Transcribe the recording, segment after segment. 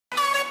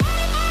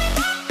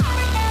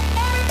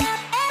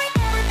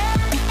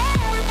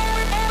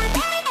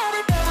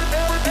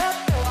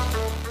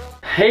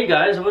Hey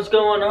guys, what's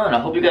going on? I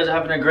hope you guys are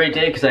having a great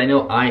day because I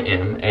know I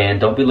am. And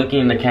don't be looking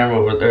in the camera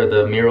over there,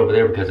 the mirror over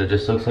there, because it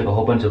just looks like a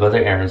whole bunch of other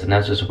Aaryns and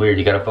that's just weird.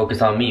 You gotta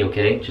focus on me,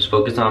 okay? Just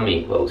focus on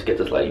me. Well, let's get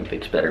this lighting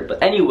fixed better.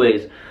 But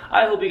anyways,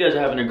 I hope you guys are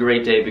having a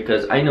great day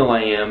because I know I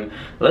am.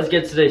 Let's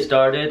get today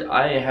started.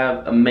 I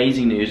have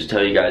amazing news to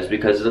tell you guys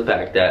because of the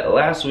fact that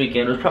last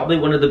weekend was probably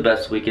one of the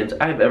best weekends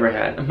I've ever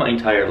had in my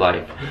entire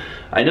life.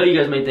 I know you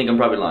guys may think I'm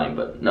probably lying,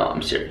 but no,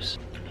 I'm serious.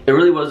 It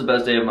really was the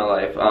best day of my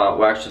life,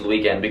 well actually the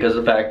weekend, because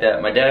of the fact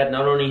that my dad,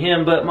 not only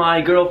him, but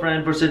my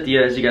girlfriend,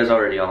 Forsythia, as you guys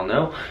already all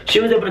know, she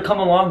was able to come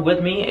along with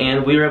me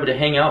and we were able to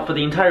hang out for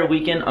the entire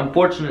weekend.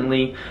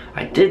 Unfortunately,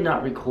 I did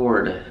not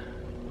record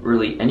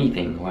really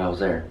anything while I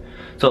was there.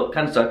 So it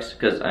kind of sucks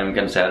because I'm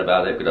kind of sad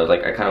about it, because I was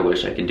like, I kind of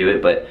wish I could do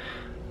it, but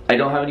I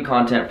don't have any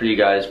content for you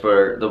guys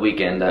for the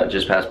weekend that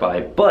just passed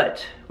by.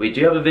 But we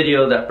do have a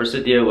video that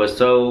Forsythia was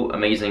so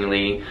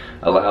amazingly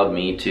allowed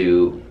me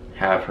to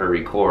have her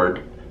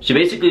record. She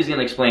basically is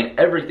gonna explain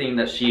everything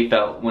that she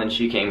felt when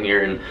she came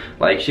here, and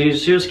like she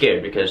was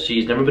scared because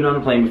she's never been on a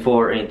plane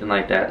before or anything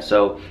like that.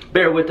 So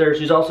bear with her.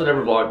 She's also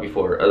never vlogged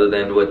before other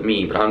than with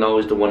me, but I'm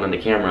always the one on the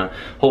camera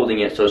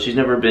holding it, so she's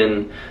never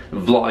been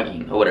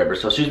vlogging or whatever.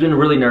 So she's been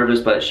really nervous,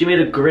 but she made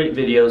a great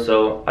video,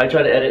 so I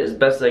tried to edit as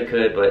best as I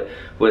could, but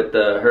with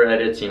her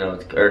edits, you know,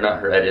 or not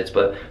her edits,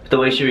 but the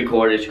way she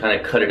recorded, she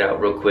kind of cut it out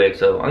real quick.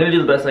 So I'm gonna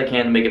do the best I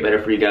can to make it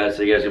better for you guys,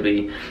 so you guys will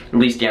be at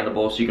least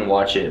scannable so you can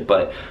watch it.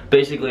 But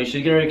basically,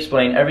 she's gonna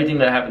explain everything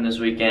that happened this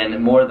weekend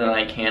more than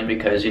I can,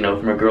 because you know,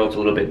 from a girl it's a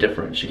little bit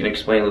different. She can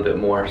explain a little bit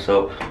more,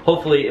 so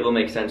hopefully it will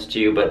make sense to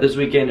you. But this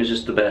weekend is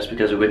just the best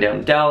because we went down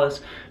to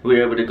Dallas, we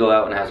were able to go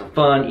out and have some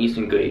fun, eat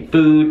some great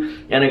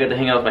food, and I got to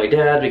hang out with my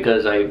dad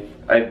because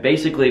I've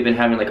basically been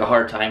having like a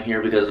hard time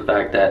here because of the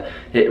fact that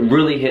it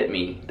really hit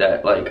me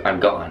that like I'm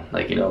gone,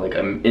 like, you know, like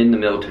I'm in the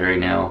military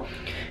now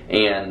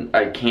and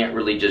I can't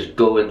really just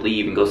go and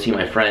leave and go see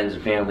my friends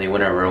and family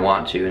whenever I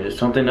want to, and it's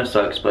something that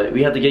sucks, but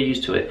we have to get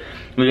used to it.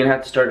 We're gonna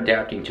have to start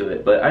adapting to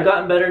it, but I've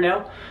gotten better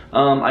now.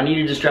 I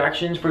needed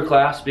distractions for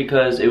class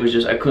because it was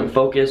just, I couldn't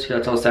focus,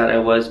 that's how sad I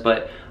was,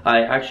 but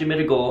I actually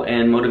made a goal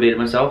and motivated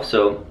myself,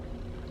 so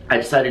I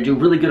decided to do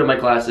really good on my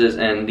classes,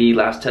 and the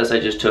last test I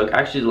just took,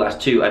 actually the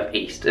last two, I've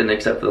aced, and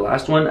except for the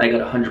last one, I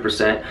got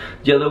 100%.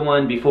 The other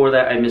one before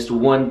that, I missed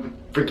one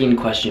freaking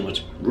question,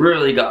 which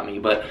really got me,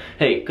 but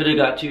hey, could have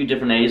got 2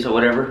 different A's or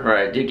whatever, or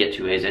I did get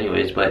 2 A's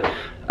anyways, but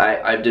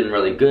I've done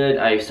really good.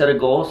 I set a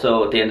goal,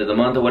 so at the end of the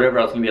month or whatever,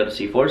 I was gonna be able to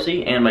see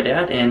Forcy and my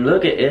dad, and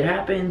look, it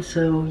happened.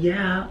 So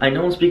yeah, I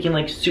know I'm speaking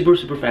like super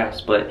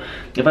fast, but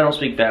if I don't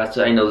speak fast,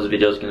 I know this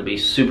video is gonna be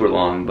super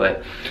long,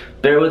 but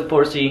bear with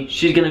Forcy.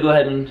 She's gonna go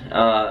ahead and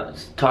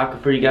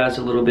talk for you guys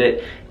a little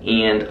bit,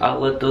 and I'll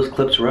let those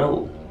clips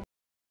roll.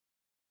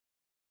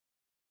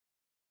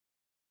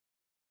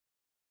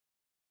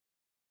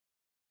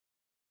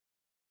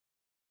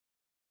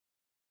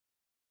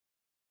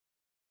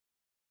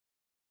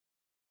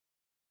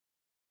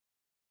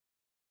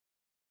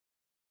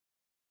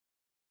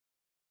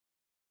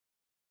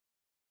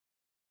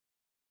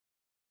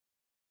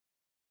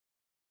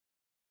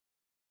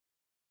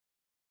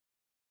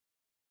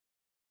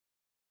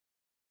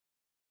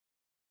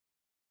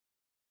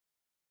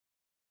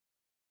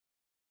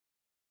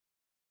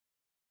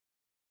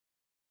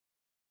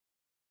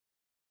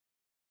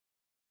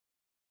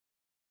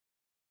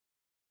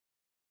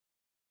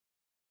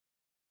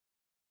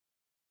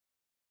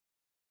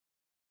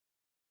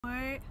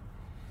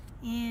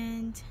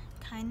 And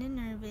kind of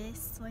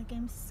nervous, like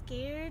I'm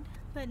scared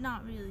but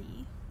not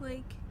really,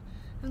 like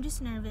I'm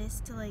just nervous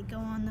to like go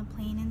on the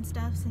plane and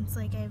stuff since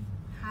like I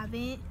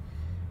haven't,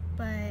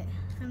 but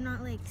I'm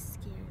not like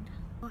scared.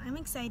 Well, I'm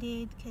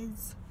excited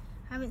because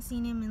I haven't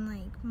seen him in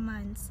like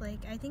months. Like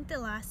I think the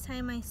last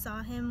time I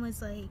saw him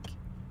was like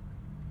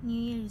New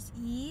Year's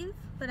Eve,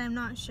 but I'm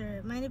not sure.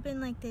 It might have been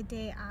like the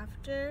day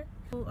after.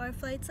 So our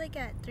flight's like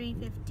at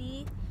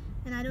 3:50.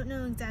 And I don't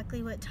know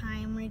exactly what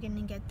time we're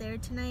gonna get there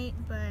tonight,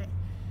 but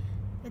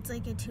it's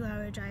like a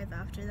 2-hour drive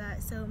after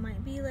that, so it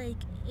might be like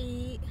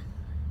 8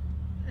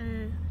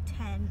 or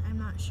 10, I'm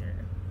not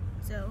sure.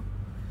 So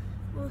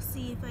we'll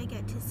see if I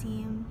get to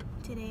see him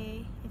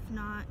today, if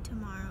not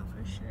tomorrow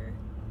for sure,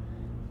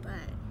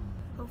 but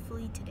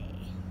hopefully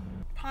today.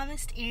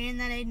 Promised Aaryn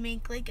that I'd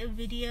make like a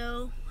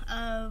video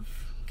of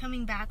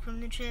coming back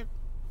from the trip,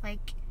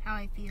 like how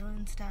I feel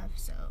and stuff,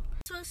 so I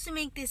was supposed to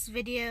make this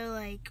video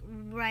like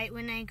right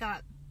when I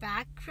got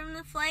back from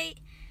the flight,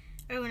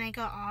 or when I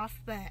got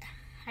off, but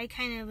I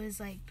kind of was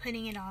like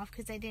putting it off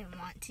because I didn't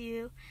want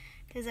to,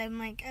 because I'm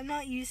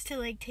not used to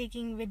like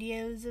taking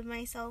videos of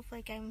myself.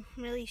 Like I'm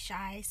really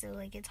shy, so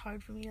like it's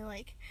hard for me to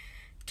like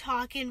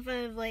talk in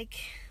front of like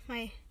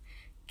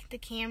the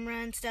camera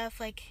and stuff.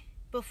 Like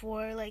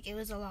before, like it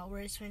was a lot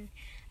worse when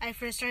I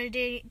first started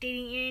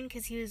dating Aaryn,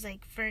 because he was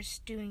like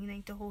first doing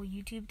like the whole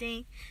YouTube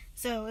thing,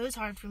 so it was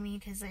hard for me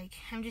because like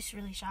I'm just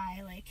really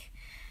shy, like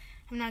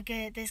I'm not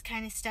good at this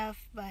kind of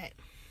stuff, but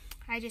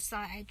I just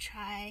thought I'd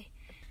try.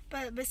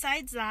 But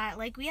besides that,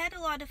 like we had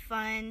a lot of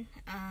fun.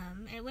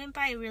 It went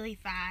by really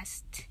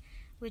fast,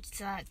 which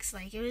sucks.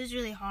 Like it was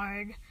really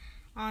hard.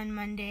 on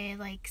Monday,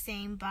 like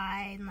saying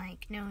bye and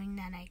like knowing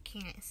that I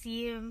can't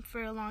see him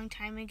for a long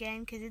time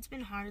again, because it's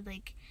been hard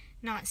like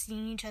not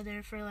seeing each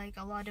other for like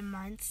a lot of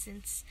months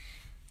since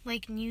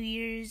like New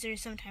Year's or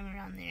sometime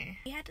around there.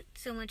 We had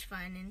so much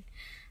fun,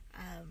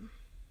 and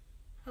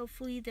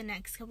hopefully the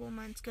next couple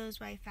months goes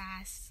by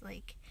fast.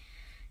 Like,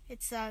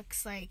 it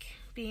sucks like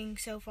being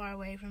so far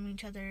away from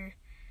each other,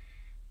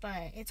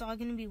 but it's all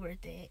gonna be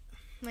worth it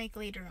like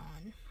later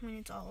on when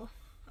it's all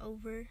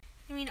over.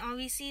 I mean,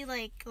 obviously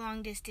like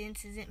long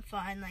distance isn't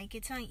fun. Like,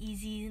 it's not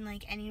easy in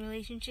like any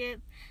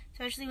relationship,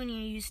 especially when you're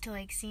used to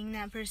like seeing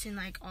that person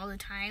like all the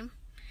time,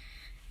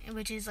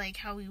 which is like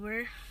how we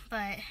were.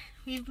 But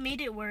we've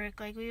made it work.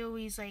 Like, we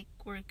always like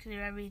work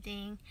through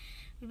everything.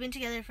 We've been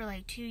together for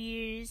like 2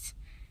 years,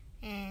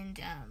 and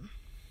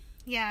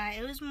yeah,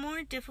 it was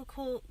more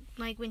difficult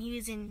like when he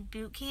was in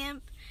boot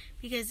camp,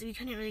 because we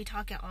couldn't really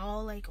talk at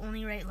all, like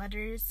only write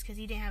letters because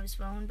he didn't have his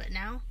phone. But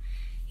now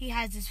he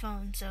has his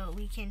phone, so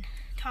we can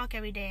talk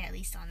every day, at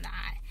least on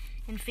that,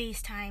 and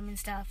FaceTime and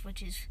stuff,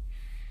 which is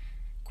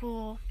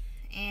cool.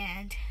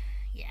 And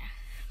yeah,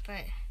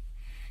 but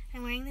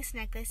I'm wearing this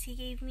necklace he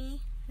gave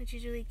me, which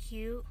is really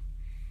cute.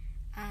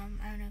 I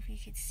don't know if you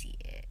could see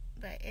it,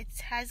 but it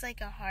has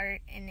like a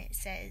heart, and it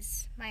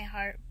says, "My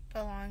heart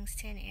belongs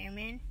to an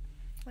airman,"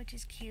 which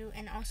is cute.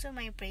 And also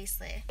my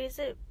bracelet. Here's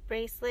a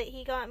bracelet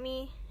he got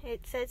me.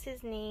 It says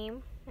his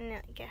name, and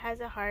it has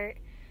a heart.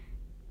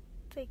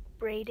 It's like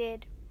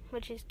braided,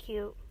 which is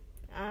cute.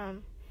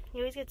 He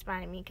always gets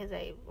mad at me because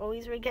I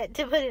always forget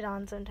to put it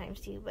on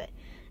sometimes too, but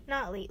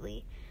not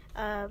lately.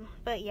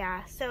 But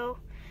yeah, so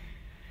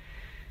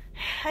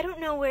I don't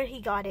know where he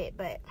got it,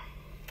 but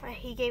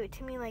he gave it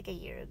to me like a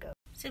year ago.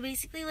 So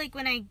basically, like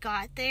when I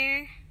got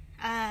there,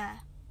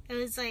 it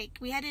was like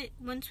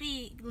once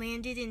we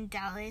landed in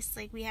Dallas,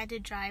 like we had to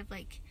drive,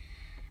 like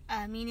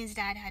me and his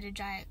dad had to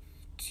drive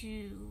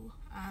to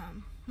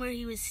where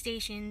he was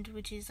stationed,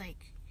 which is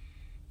like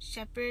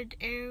Shepherd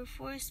Air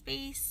Force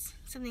Base,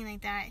 something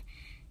like that.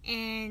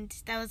 And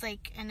that was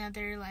like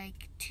another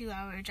like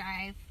 2-hour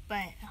drive.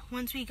 But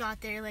once we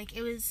got there, like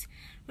it was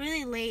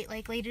really late,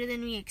 like later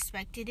than we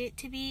expected it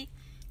to be.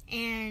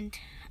 And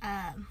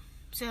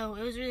so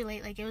it was really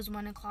late, like it was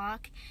 1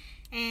 o'clock.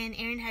 And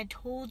Aaryn had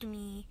told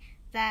me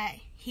that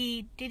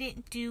he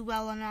didn't do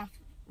well enough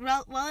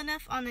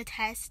on the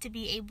test to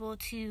be able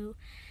to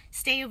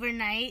stay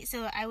overnight.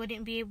 So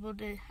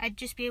I'd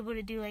just be able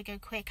to do like a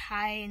quick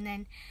hi and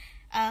then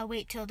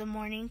wait till the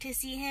morning to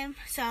see him.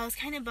 So I was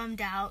kind of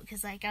bummed out,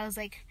 because like I was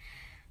like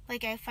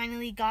I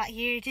finally got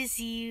here to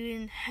see you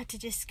and had to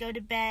just go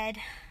to bed.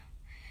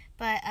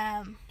 But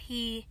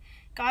he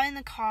got in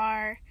the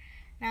car,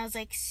 and I was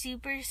like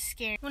super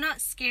scared. Well,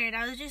 not scared,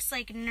 I was just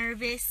like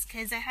nervous,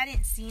 because I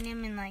hadn't seen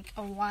him in like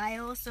a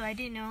while, so I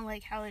didn't know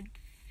like how it'd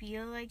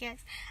feel, I guess.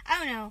 I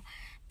don't know.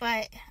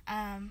 But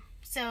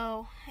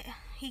so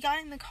he got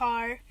in the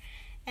car,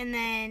 and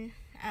then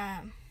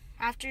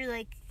after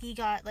like he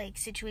got like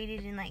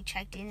situated and like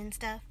checked in and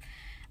stuff,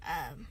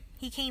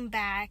 he came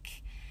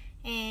back,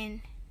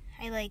 and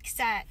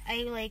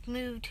I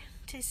moved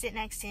to sit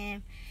next to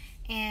him,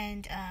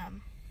 and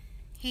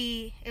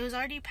it was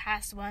already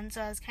past 1,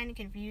 so I was kind of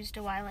confused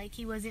to why like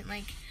he wasn't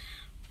like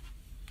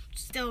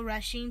still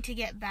rushing to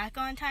get back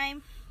on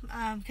time,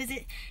 because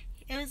it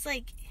was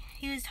like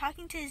he was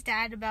talking to his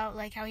dad about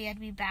like how he had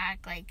to be back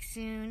like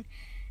soon,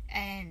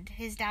 and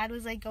his dad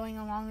was like going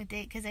along with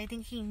it because I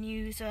think he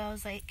knew. So I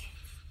was like,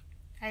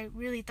 I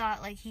really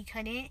thought like he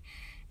couldn't,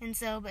 and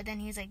so but then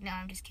he was like, no,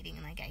 I'm just kidding,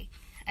 and like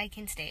I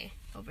can stay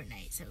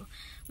overnight. So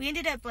we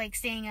ended up like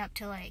staying up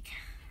till like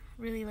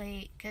really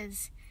late,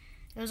 because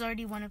it was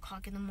already 1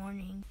 o'clock in the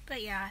morning.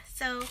 But yeah,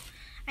 so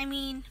I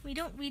mean, we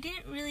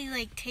didn't really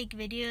like take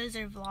videos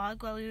or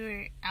vlog while we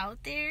were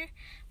out there,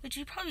 which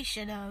we probably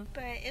should have.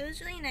 But it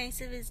was really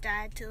nice of his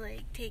dad to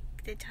like take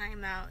the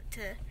time out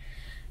to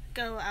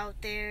go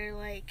out there,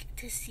 like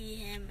to see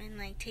him and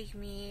like take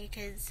me,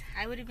 because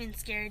I would have been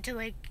scared to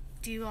like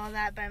do all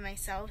that by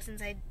myself,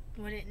 since I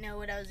wouldn't know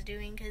what I was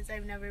doing, because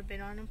I've never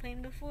been on a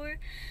plane before.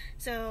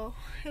 So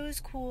it was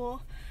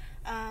cool.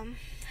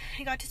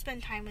 I got to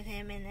spend time with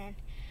him, and then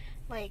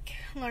like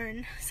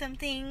learn some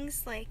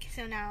things, like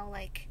so now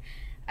like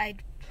I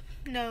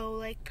know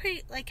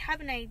like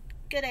have a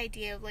good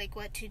idea of like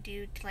what to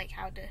do to like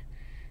how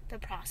the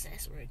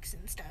process works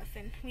and stuff.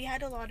 And we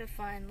had a lot of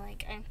fun.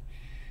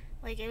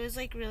 Like it was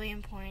like really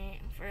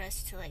important for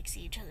us to like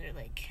see each other.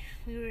 Like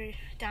we were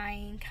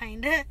dying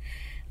kinda,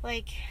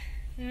 like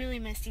we really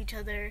missed each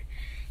other,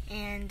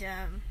 and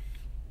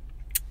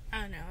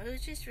I don't know, it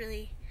was just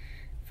really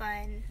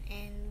fun,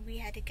 and we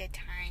had a good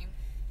time.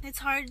 It's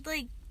hard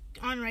like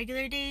on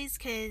regular days,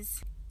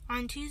 because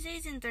on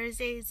Tuesdays and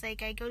Thursdays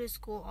like I go to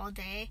school all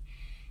day,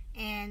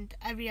 and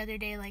every other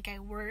day like I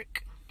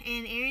work.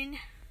 And Aaryn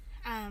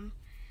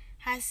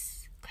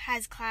has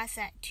class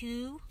at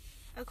 2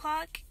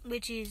 o'clock,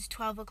 which is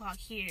 12 o'clock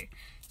here.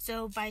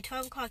 So by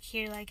 12 o'clock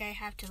here, like I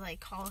have to like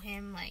call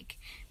him, like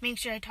make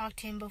sure I talk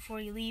to him before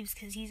he leaves,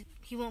 because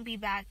he won't be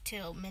back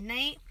till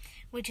midnight,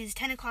 which is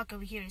 10 o'clock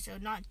over here, so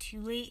not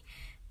too late.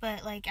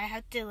 but like I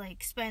have to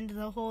like spend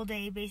the whole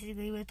day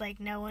basically with like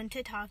no one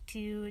to talk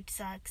to, which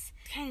sucks.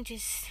 It's kind of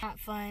just not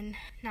fun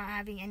not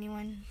having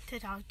anyone to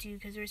talk to,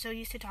 because we're so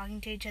used to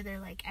talking to each other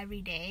like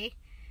every day.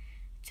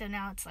 So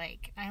now it's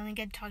like I only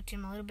get to talk to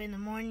him a little bit in the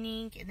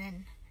morning and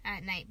then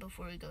at night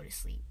before we go to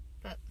sleep.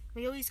 But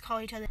we always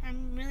call each other.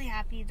 I'm really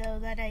happy though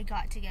that I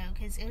got to go,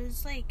 because it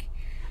was like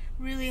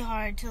really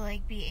hard to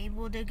like be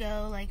able to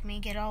go, like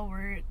make it all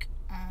work.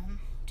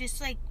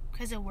 Just like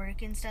because of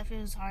work and stuff, it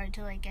was hard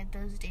to like get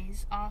those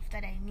days off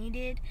that I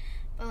needed,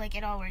 but like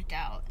it all worked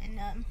out. And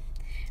I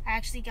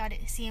actually got to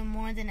see him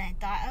more than I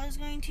thought I was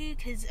going to,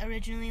 because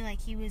originally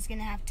like he was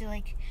gonna have to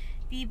like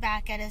be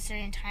back at a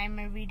certain time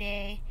every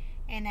day,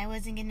 and I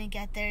wasn't gonna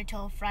get there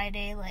till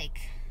Friday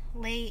like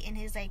late, and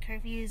his like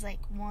curfew is like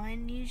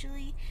 1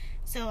 usually,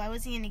 so I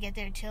wasn't gonna get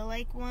there till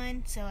like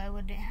 1, so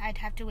I'd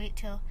have to wait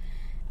till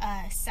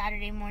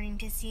Saturday morning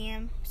to see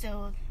him,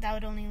 so that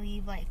would only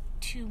leave like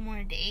 2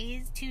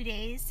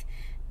 days,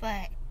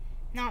 but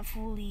not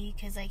fully,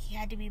 because like he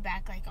had to be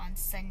back like on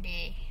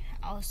Sunday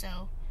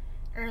also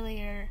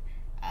earlier,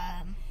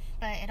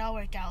 but it all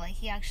worked out. Like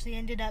he actually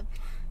ended up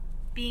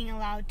being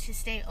allowed to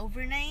stay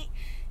overnight,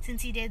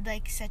 since he did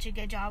like such a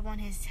good job on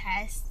his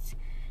tests,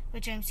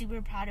 which I'm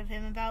super proud of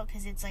him about,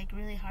 because it's like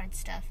really hard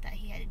stuff that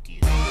he had to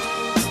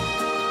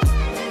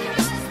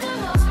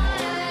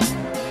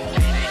do.